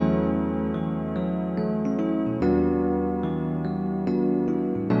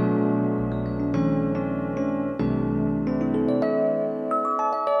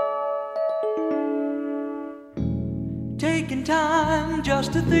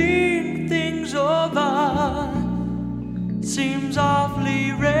just to think things over seems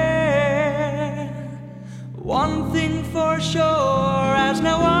awfully rare. One thing for sure, as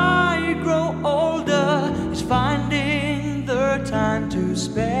now I grow older, is finding the time to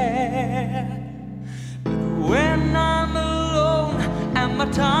spare. But when I'm alone and my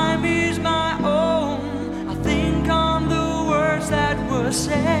time is my own, I think on the words that were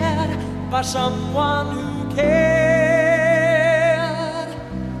said by someone who cared,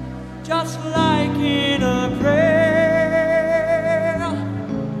 just like in a prayer.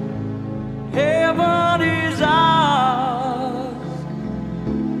 Heaven is ours,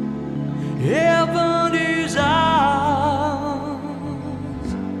 heaven is ours,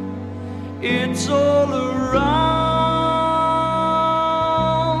 it's all around,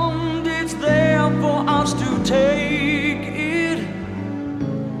 it's there for us to take it.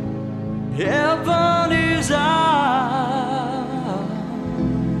 Heaven is ours,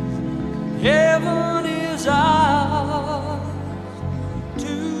 heaven is ours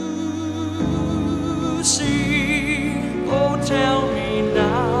to see. Oh, tell me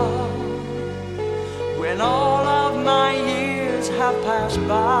now, when all of my years have passed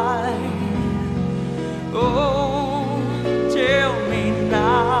by, oh, tell me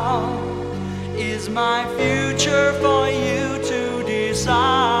now, is my future for you to decide?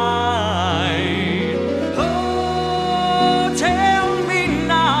 Oh, tell me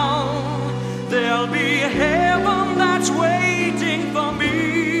now, there'll be heaven that's waiting for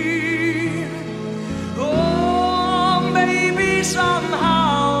me. Oh, maybe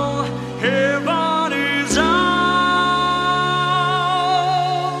somehow heaven is ours.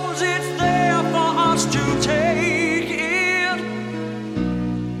 It's there for us to